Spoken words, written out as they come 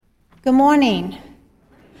Good morning.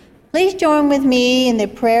 Please join with me in the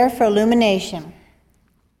prayer for illumination.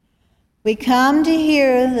 We come to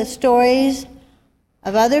hear the stories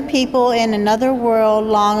of other people in another world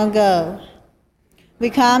long ago. We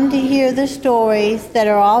come to hear the stories that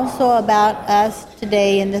are also about us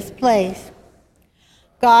today in this place.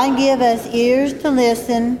 God, give us ears to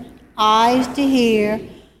listen, eyes to hear,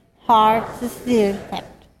 hearts to see.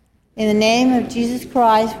 In the name of Jesus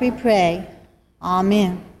Christ we pray.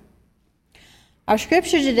 Amen. Our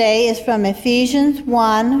scripture today is from Ephesians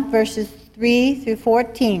 1, verses 3 through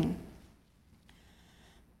 14.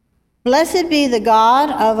 Blessed be the God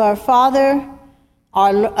of our Father,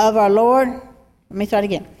 of our Lord. Let me start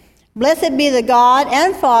again. Blessed be the God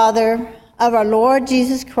and Father of our Lord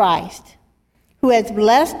Jesus Christ, who has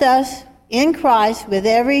blessed us in Christ with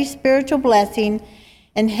every spiritual blessing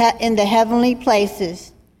in the heavenly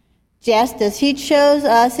places, just as he chose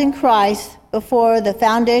us in Christ before the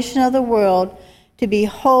foundation of the world to be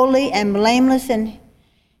holy and blameless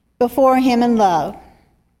before him in love.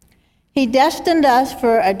 He destined us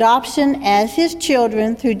for adoption as his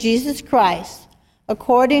children through Jesus Christ,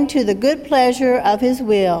 according to the good pleasure of his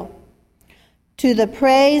will, to the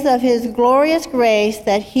praise of his glorious grace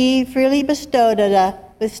that he freely bestowed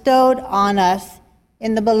on us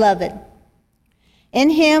in the Beloved.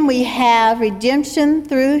 In him we have redemption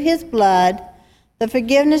through his blood, the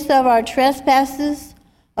forgiveness of our trespasses,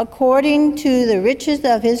 according to the riches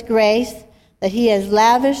of his grace that he has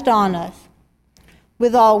lavished on us.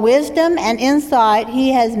 With all wisdom and insight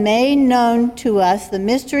he has made known to us the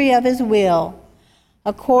mystery of his will,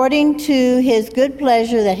 according to his good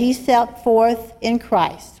pleasure that he set forth in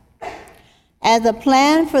Christ, as a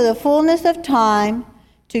plan for the fullness of time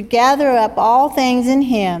to gather up all things in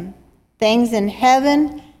him, things in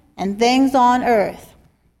heaven and things on earth.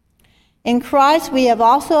 In Christ we have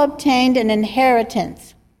also obtained an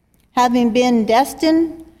inheritance, having been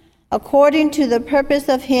destined according to the purpose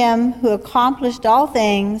of him who accomplished all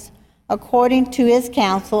things according to his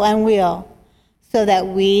counsel and will, so that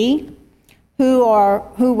we, who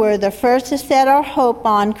were the first to set our hope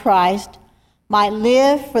on Christ, might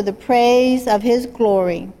live for the praise of his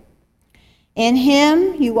glory. In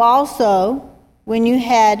him you also, when you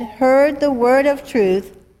had heard the word of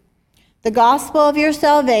truth, the gospel of your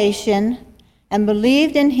salvation, and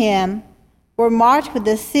believed in him, were marked with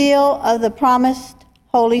the seal of the promised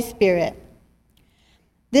Holy Spirit.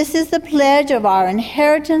 This is the pledge of our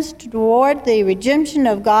inheritance toward the redemption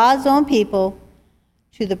of God's own people,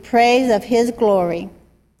 to the praise of his glory.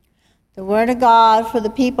 The word of God for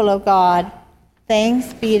the people of God.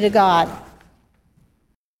 Thanks be to God.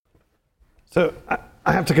 So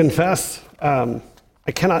I have to confess, I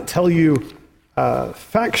cannot tell you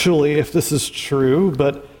factually if this is true,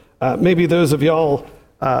 but maybe those of y'all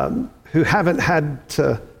who haven't had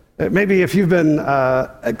to, maybe if you've been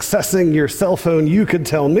accessing your cell phone, you could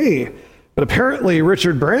tell me. But apparently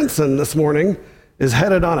Richard Branson this morning is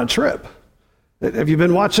headed on a trip. Have you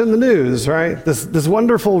been watching the news, right? This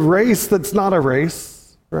wonderful race that's not a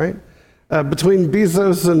race, right? Between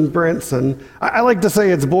Bezos and Branson. I like to say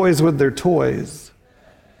it's boys with their toys,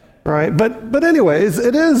 right? But anyways,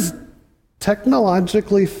 it is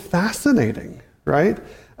technologically fascinating, right?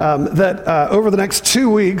 That over the next 2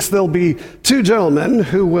 weeks, there'll be two gentlemen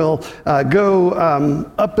who will go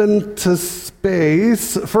up into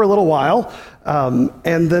space for a little while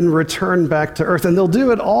and then return back to Earth. And they'll do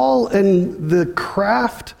it all in the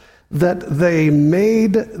craft that they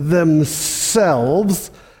made themselves,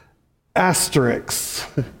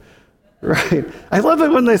 Asterix. Right? I love it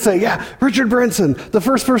when they say, yeah, Richard Branson, the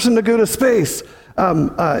first person to go to space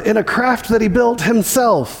in a craft that he built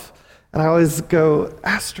himself. And I always go,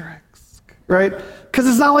 asterisk, right? Because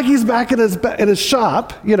it's not like he's back in his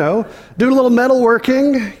shop, doing a little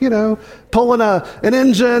metalworking, pulling an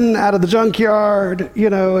engine out of the junkyard.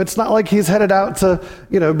 It's not like he's headed out to,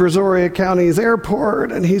 Brazoria County's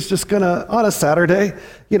airport and he's just gonna, on a Saturday,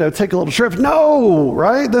 take a little trip. No,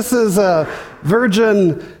 right? This is a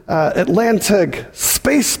Virgin Atlantic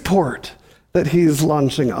spaceport that he's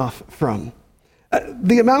launching off from.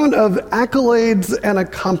 The amount of accolades and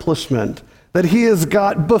accomplishment that he has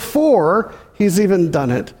got before he's even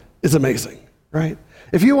done it is amazing, right?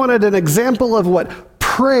 If you wanted an example of what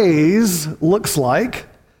praise looks like,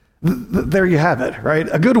 there you have it, right?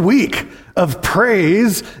 A good week of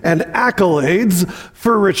praise and accolades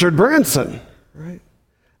for Richard Branson, right?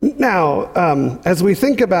 Now, as we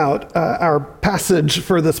think about our passage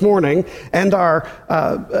for this morning and our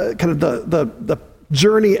kind of the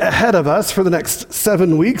journey ahead of us for the next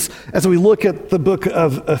 7 weeks as we look at the book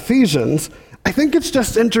of Ephesians, I think it's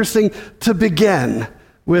just interesting to begin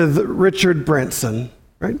with Richard Branson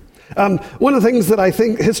right? One of the things that I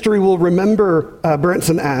think history will remember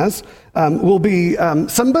Branson as will be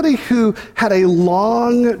somebody who had a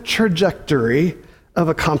long trajectory of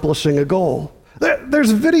accomplishing a goal.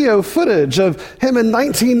 There's video footage of him in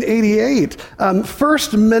 1988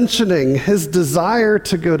 first mentioning his desire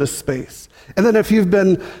to go to space. And then if you've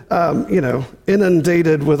been,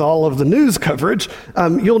 inundated with all of the news coverage,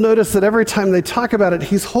 you'll notice that every time they talk about it,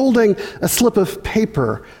 he's holding a slip of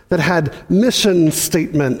paper that had mission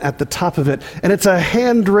statement at the top of it. And it's a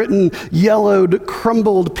handwritten, yellowed,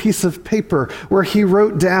 crumbled piece of paper where he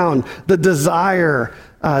wrote down the desire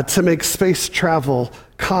to make space travel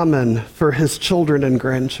common for his children and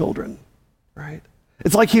grandchildren, right?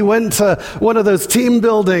 It's like he went to one of those team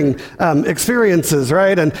building experiences,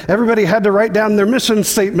 right? And everybody had to write down their mission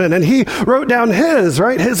statement, and he wrote down his,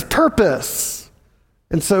 right? His purpose.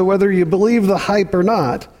 And so whether you believe the hype or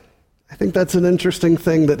not, I think that's an interesting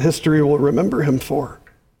thing that history will remember him for.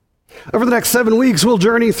 Over the next 7 weeks, we'll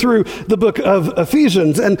journey through the book of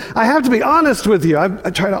Ephesians. And I have to be honest with you. I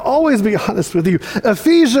try to always be honest with you.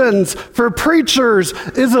 Ephesians, for preachers,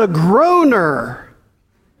 is a groaner.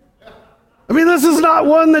 I mean, this is not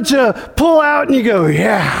one that you pull out and you go,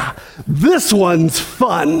 yeah, this one's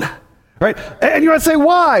fun, right? And you might say,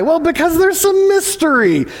 why? Well, because there's some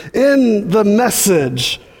mystery in the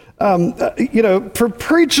message. For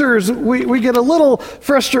preachers, we get a little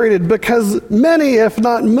frustrated because many, if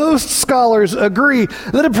not most scholars agree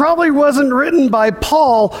that it probably wasn't written by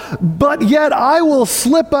Paul, but yet I will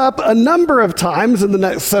slip up a number of times in the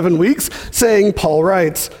next 7 weeks saying Paul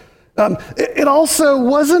writes. It also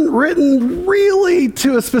wasn't written really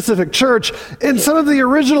to a specific church. In some of the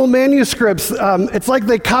original manuscripts, it's like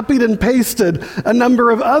they copied and pasted a number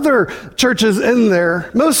of other churches in there.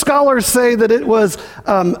 Most scholars say that it was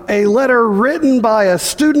a letter written by a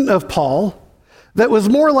student of Paul that was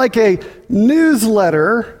more like a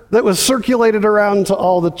newsletter that was circulated around to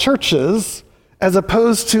all the churches, as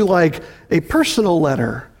opposed to like a personal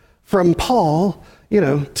letter from Paul,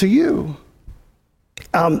 to you.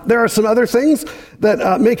 There are some other things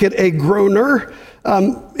that make it a groaner.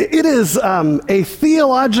 It is a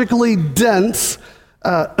theologically dense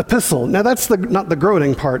epistle. Now, that's not the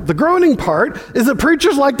groaning part. The groaning part is that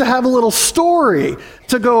preachers like to have a little story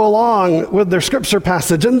to go along with their scripture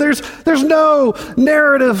passage. And there's no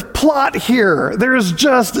narrative plot here. There's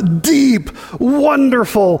just deep,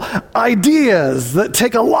 wonderful ideas that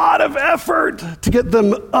take a lot of effort to get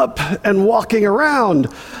them up and walking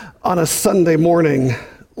around on a Sunday morning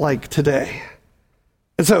like today.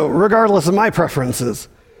 And so, regardless of my preferences,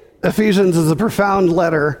 Ephesians is a profound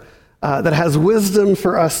letter that has wisdom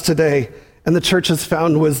for us today, and the church has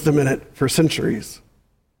found wisdom in it for centuries.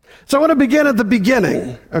 So I want to begin at the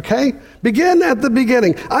beginning, okay? Begin at the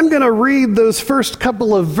beginning. I'm going to read those first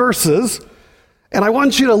couple of verses, and I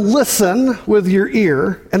want you to listen with your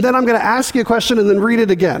ear, and then I'm going to ask you a question and then read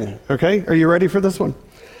it again, okay? Are you ready for this one?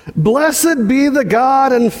 Blessed be the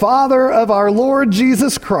God and Father of our Lord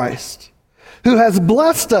Jesus Christ, who has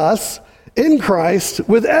blessed us in Christ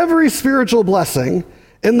with every spiritual blessing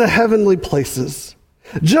in the heavenly places,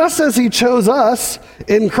 just as he chose us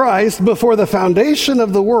in Christ before the foundation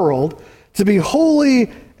of the world to be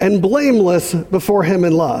holy and blameless before him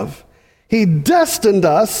in love. He destined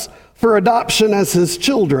us for adoption as his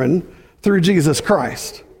children through Jesus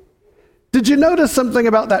Christ. Did you notice something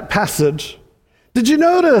about that passage? Did you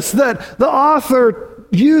notice that the author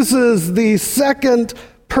uses the second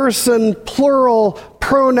person plural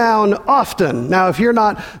pronoun often? Now, if you're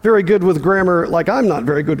not very good with grammar, like I'm not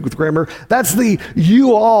very good with grammar, that's the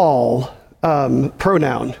you all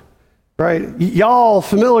pronoun, right? Y'all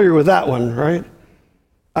familiar with that one, right?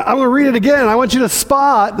 I'm going to read it again. I want you to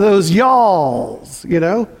spot those y'alls,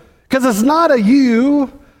 because it's not a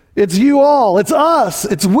you, it's you all, it's us,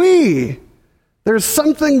 it's we. There's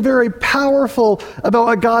something very powerful about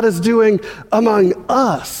what God is doing among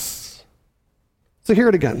us. So hear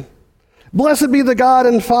it again. Blessed be the God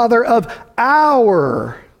and Father of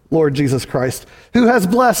our Lord Jesus Christ, who has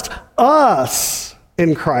blessed us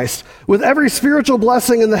in Christ with every spiritual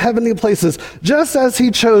blessing in the heavenly places, just as he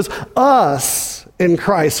chose us in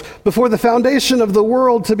Christ before the foundation of the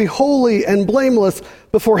world to be holy and blameless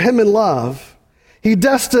before him in love. He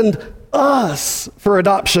destined us for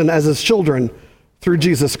adoption as his children through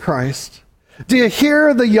Jesus Christ. Do you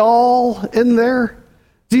hear the y'all in there?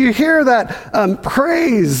 Do you hear that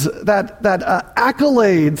praise, that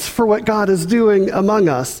accolades for what God is doing among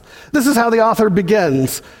us? This is how the author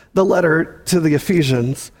begins the letter to the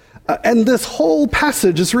Ephesians. And this whole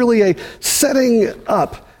passage is really a setting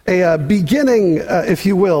up, a beginning, if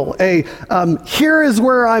you will, here is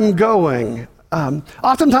where I'm going.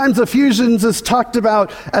 Oftentimes, Ephesians is talked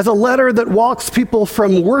about as a letter that walks people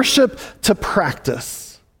from worship to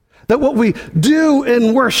practice. That what we do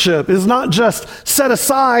in worship is not just set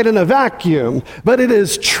aside in a vacuum, but it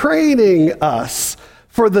is training us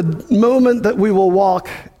for the moment that we will walk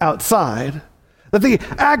outside. That the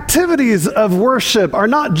activities of worship are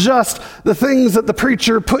not just the things that the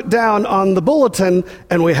preacher put down on the bulletin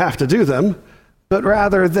and we have to do them, but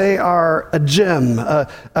rather they are a gym,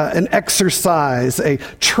 an exercise, a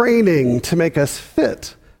training to make us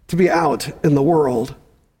fit to be out in the world.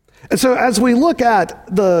 And so as we look at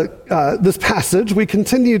this passage, we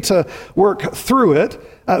continue to work through it.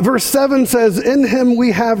 Verse 7 says, "In him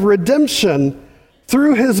we have redemption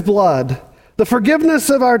through his blood, the forgiveness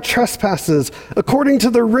of our trespasses, according to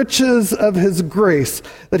the riches of his grace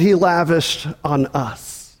that he lavished on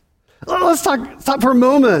us." Let's stop for a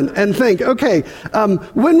moment and think, okay,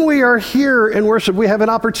 when we are here in worship, we have an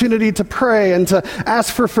opportunity to pray and to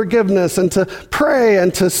ask for forgiveness and to pray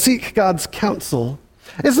and to seek God's counsel.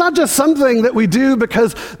 It's not just something that we do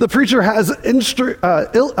because the preacher has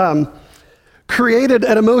created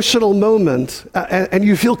an emotional moment and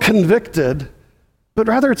you feel convicted, but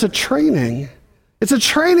rather it's a training. It's a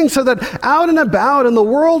training so that out and about in the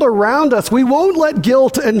world around us, we won't let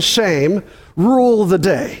guilt and shame rule the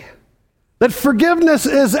day. That forgiveness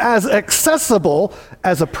is as accessible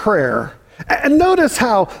as a prayer. And notice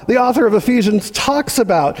how the author of Ephesians talks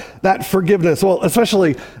about that forgiveness. Well,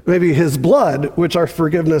 especially maybe his blood, which our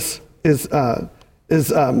forgiveness is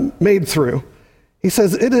made through. He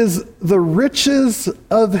says, it is the riches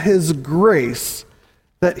of his grace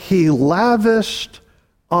that he lavished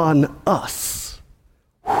on us.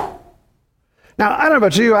 Now, I don't know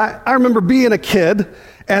about you. I remember being a kid,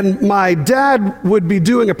 and my dad would be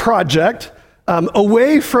doing a project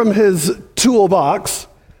away from his toolbox,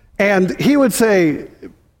 and he would say,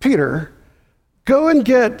 "Peter, go and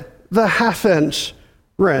get the 1/2-inch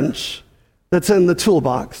wrench that's in the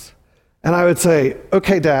toolbox." And I would say,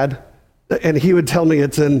 "Okay, Dad." And he would tell me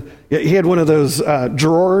he had one of those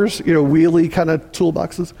drawers, wheelie kind of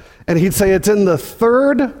toolboxes. And he'd say, "It's in the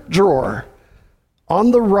 3rd drawer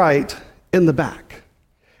on the right in the back."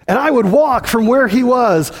 And I would walk from where he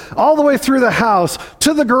was all the way through the house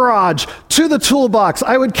to the garage, to the toolbox.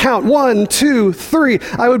 I would count 1, 2, 3.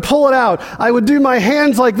 I would pull it out. I would do my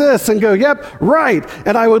hands like this and go, "Yep, right."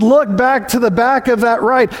 And I would look back to the back of that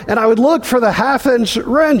right, and I would look for the 1/2-inch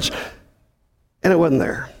wrench, and it wasn't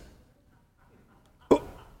there.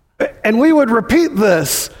 And we would repeat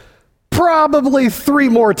this probably 3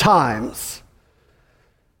 more times.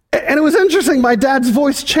 And it was interesting, my dad's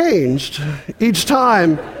voice changed each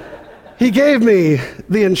time he gave me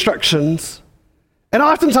the instructions. And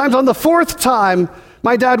oftentimes on the 4th time,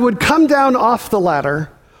 my dad would come down off the ladder,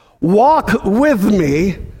 walk with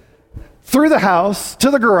me through the house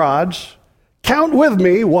to the garage, count with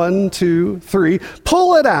me, 1, 2, 3,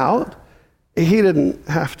 pull it out. He didn't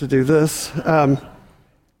have to do this.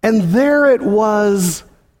 And there it was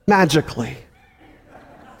magically,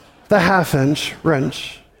 the 1/2-inch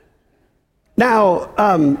wrench. Now,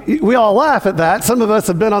 we all laugh at that. Some of us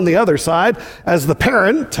have been on the other side as the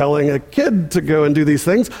parent telling a kid to go and do these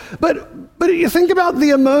things. But you think about the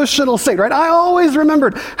emotional state, right? I always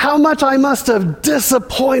remembered how much I must have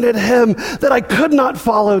disappointed him that I could not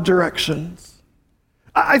follow directions.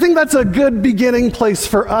 I think that's a good beginning place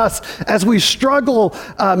for us as we struggle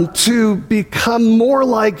to become more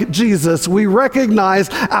like Jesus. We recognize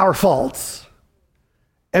our faults.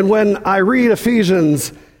 And when I read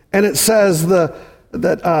Ephesians and it says that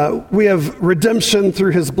we have redemption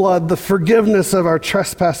through his blood, the forgiveness of our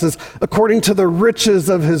trespasses, according to the riches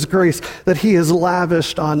of his grace that he has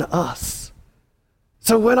lavished on us.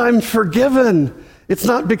 So when I'm forgiven, it's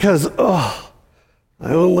not because,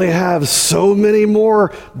 I only have so many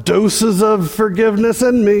more doses of forgiveness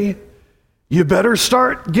in me. You better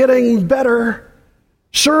start getting better.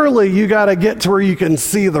 Surely you got to get to where you can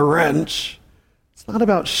see the wrench. It's not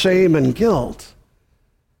about shame and guilt.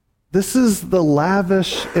 This is the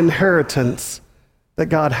lavish inheritance that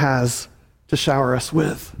God has to shower us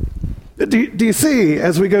with. Do you see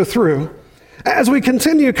as we go through? As we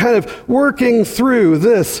continue kind of working through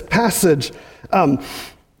this passage,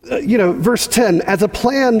 verse 10, as a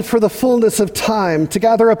plan for the fullness of time to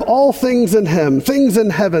gather up all things in him, things in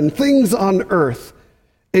heaven, things on earth.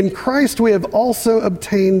 In Christ we have also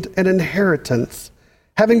obtained an inheritance,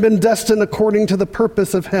 having been destined according to the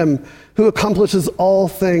purpose of him who accomplishes all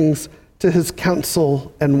things to his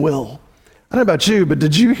counsel and will. I don't know about you, but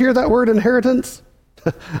did you hear that word inheritance?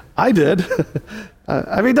 I did.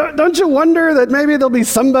 I mean, don't you wonder that maybe there'll be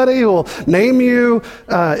somebody who will name you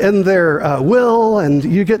in their will and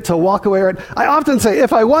you get to walk away? Right? I often say,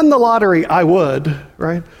 if I won the lottery, I would,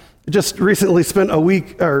 right? Just recently spent a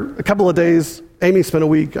week or a couple of days. Amy spent a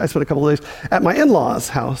week. I spent a couple of days at my in-laws'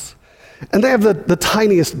 house. And they have the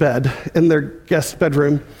tiniest bed in their guest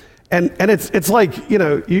bedroom. And it's like,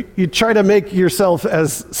 you try to make yourself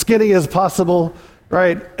as skinny as possible,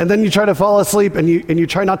 right? And then you try to fall asleep and you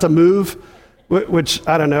try not to move, which,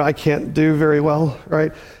 I don't know, I can't do very well,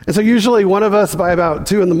 right? And so usually one of us by about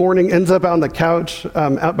 2 a.m. ends up on the couch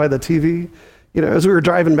out by the TV. As we were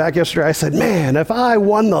driving back yesterday, I said, man, if I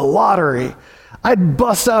won the lottery, I'd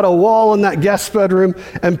bust out a wall in that guest bedroom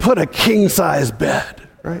and put a king-size bed,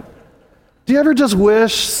 right? Do you ever just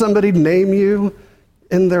wish somebody'd name you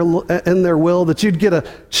in their will, that you'd get a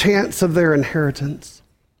chance of their inheritance?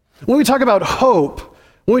 When we talk about hope,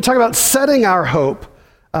 when we talk about setting our hope,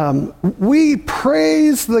 we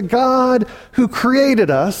praise the God who created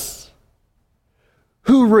us,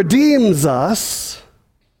 who redeems us,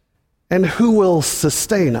 and who will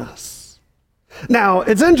sustain us. Now,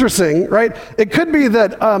 it's interesting, right? It could be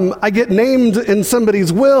that I get named in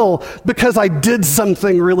somebody's will because I did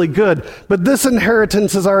something really good, but this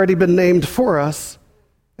inheritance has already been named for us,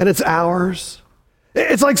 and it's ours.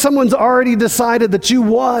 It's like someone's already decided that you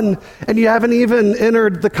won, and you haven't even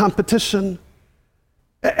entered the competition.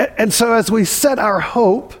 And so as we set our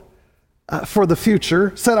hope for the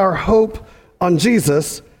future, set our hope on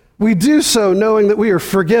Jesus, we do so knowing that we are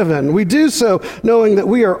forgiven. We do so knowing that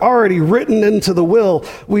we are already written into the will.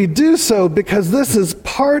 We do so because this is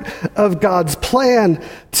part of God's plan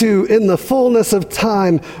to, in the fullness of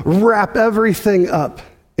time, wrap everything up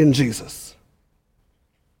in Jesus.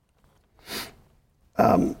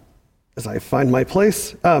 As I find my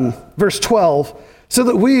place, verse 12, so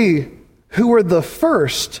that we who were the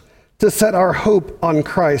first to set our hope on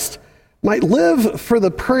Christ might live for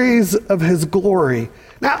the praise of his glory.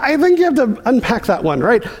 Now, I think you have to unpack that one,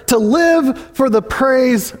 right? To live for the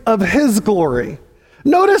praise of his glory.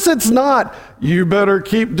 Notice it's not, you better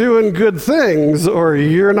keep doing good things or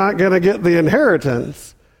you're not going to get the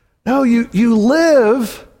inheritance. No, you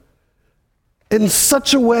live in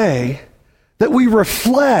such a way that we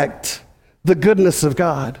reflect the goodness of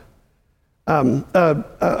God.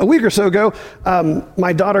 A week or so ago,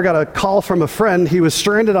 my daughter got a call from a friend. He was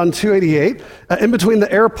stranded on 288 in between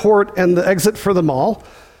the airport and the exit for the mall.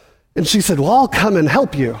 And she said, well, I'll come and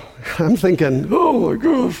help you. I'm thinking, oh my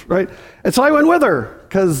gosh, right? And so I went with her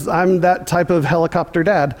because I'm that type of helicopter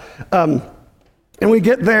dad. And we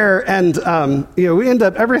get there and, we end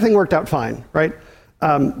up, everything worked out fine, right?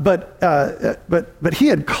 But he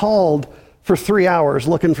had called for 3 hours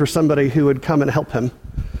looking for somebody who would come and help him.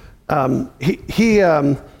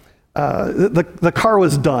 The car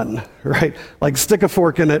was done, right? Like stick a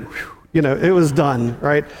fork in it, it was done,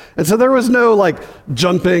 right? And so there was no like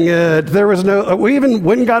jumping it. There was no, we even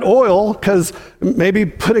went and got oil because maybe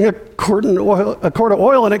putting a quart of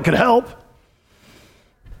oil in it could help.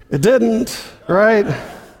 It didn't, right?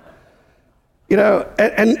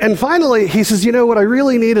 And finally he says, what I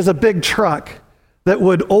really need is a big truck that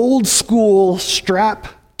would old school strap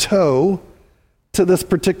tow to this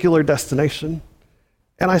particular destination.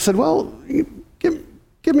 And I said, well,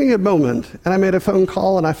 give me a moment. And I made a phone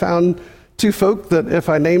call and I found 2 folk that if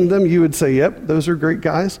I named them, you would say, yep, those are great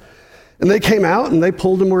guys. And they came out and they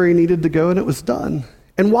pulled him where he needed to go and it was done.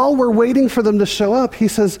 And while we're waiting for them to show up, he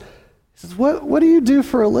says, what do you do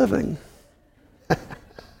for a living?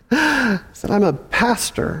 I said, I'm a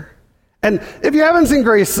pastor. And if you haven't seen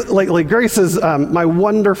Grace lately, Grace is my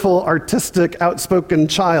wonderful, artistic, outspoken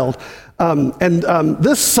child.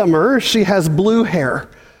 This summer, she has blue hair.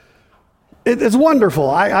 It's wonderful.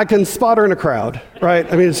 I can spot her in a crowd, right?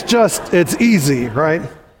 I mean, it's easy, right?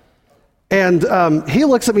 And he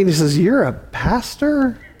looks at me and he says, you're a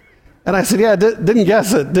pastor? And I said, yeah, didn't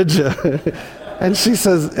guess it, did you? And he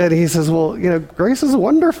says, well, Grace is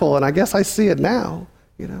wonderful, and I guess I see it now,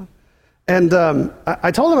 And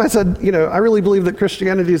I told him, I said, I really believe that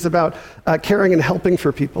Christianity is about caring and helping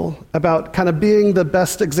for people, about kind of being the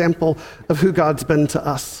best example of who God's been to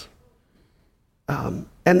us. And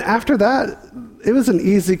after that, it was an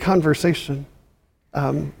easy conversation.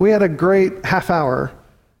 We had a great half hour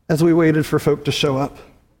as we waited for folk to show up.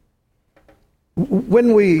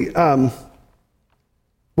 When we've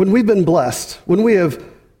been blessed, when we have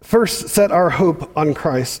first set our hope on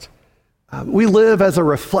Christ, we live as a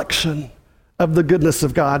reflection of the goodness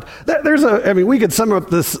of God. We could sum up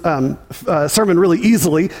this sermon really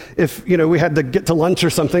easily if, we had to get to lunch or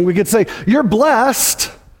something. We could say, you're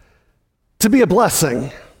blessed to be a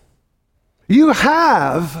blessing. You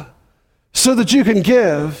have so that you can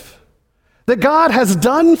give. That God has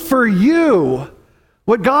done for you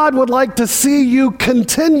what God would like to see you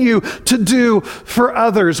continue to do for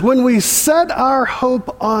others. When we set our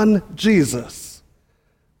hope on Jesus,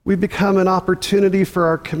 we become an opportunity for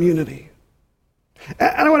our community.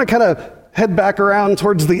 And I want to kind of head back around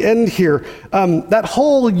towards the end here. That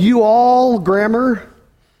whole you all grammar,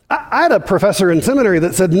 I had a professor in seminary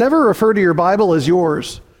that said, never refer to your Bible as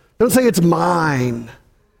yours. Don't say it's mine,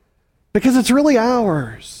 because it's really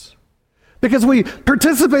ours. Because we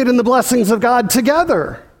participate in the blessings of God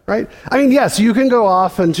together, right? I mean, yes, you can go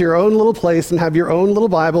off into your own little place and have your own little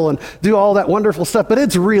Bible and do all that wonderful stuff, but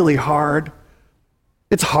it's really hard.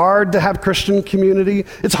 It's hard to have Christian community.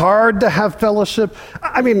 It's hard to have fellowship.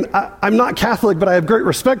 I mean, I'm not Catholic, but I have great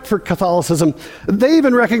respect for Catholicism. They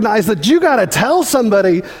even recognize that you got to tell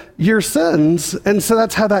somebody your sins, and so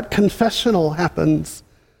that's how that confessional happens.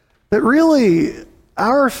 That really,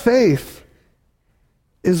 our faith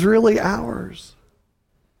is really ours.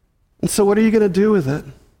 And so what are you going to do with it?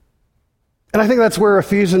 And I think that's where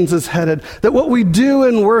Ephesians is headed, that what we do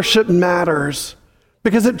in worship matters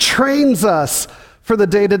because it trains us for the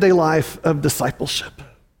day-to-day life of discipleship.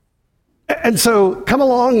 And so come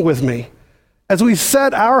along with me as we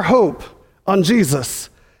set our hope on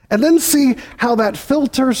Jesus and then see how that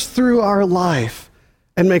filters through our life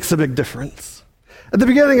and makes a big difference. At the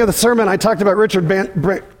beginning of the sermon, I talked about Richard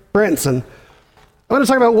Branson. I want to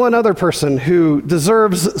talk about one other person who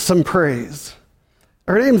deserves some praise.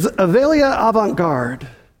 Her name's Avelia Avant-Garde.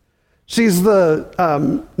 She's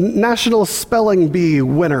the National Spelling Bee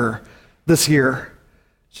winner this year.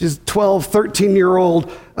 She's a 12, 13-year-old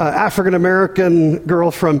African-American girl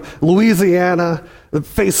from Louisiana, the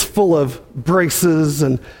face full of braces.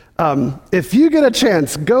 And if you get a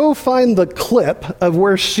chance, go find the clip of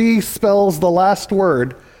where she spells the last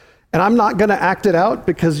word. And I'm not going to act it out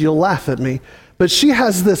because you'll laugh at me. But she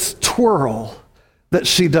has this twirl that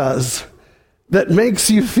she does that makes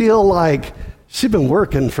you feel like she's been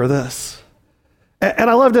working for this. And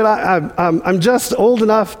I loved it. I'm just old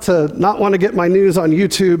enough to not want to get my news on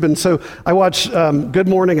YouTube, and so I watch Good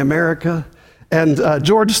Morning America, and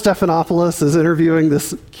George Stephanopoulos is interviewing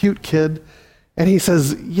this cute kid, and he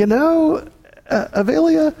says,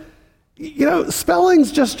 Avelia,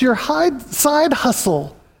 spelling's just your side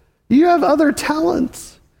hustle. You have other talents.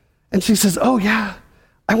 And she says, oh yeah,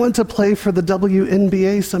 I want to play for the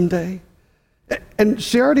WNBA someday. And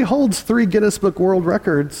she already holds 3 Guinness Book World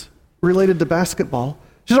Records related to basketball.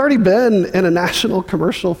 She's already been in a national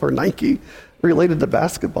commercial for Nike related to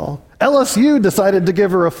basketball. LSU decided to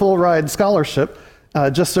give her a full ride scholarship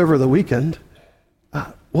just over the weekend.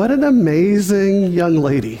 What an amazing young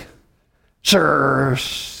lady. Sure,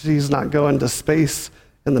 she's not going to space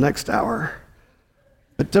in the next hour.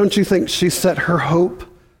 But don't you think she set her hope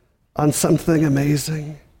on something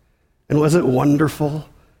amazing? And was it wonderful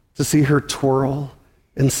to see her twirl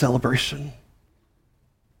in celebration?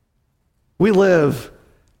 We live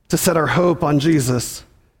to set our hope on Jesus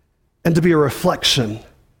and to be a reflection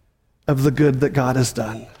of the good that God has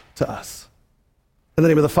done to us. In the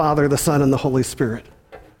name of the Father, the Son, and the Holy Spirit.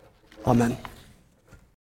 Amen.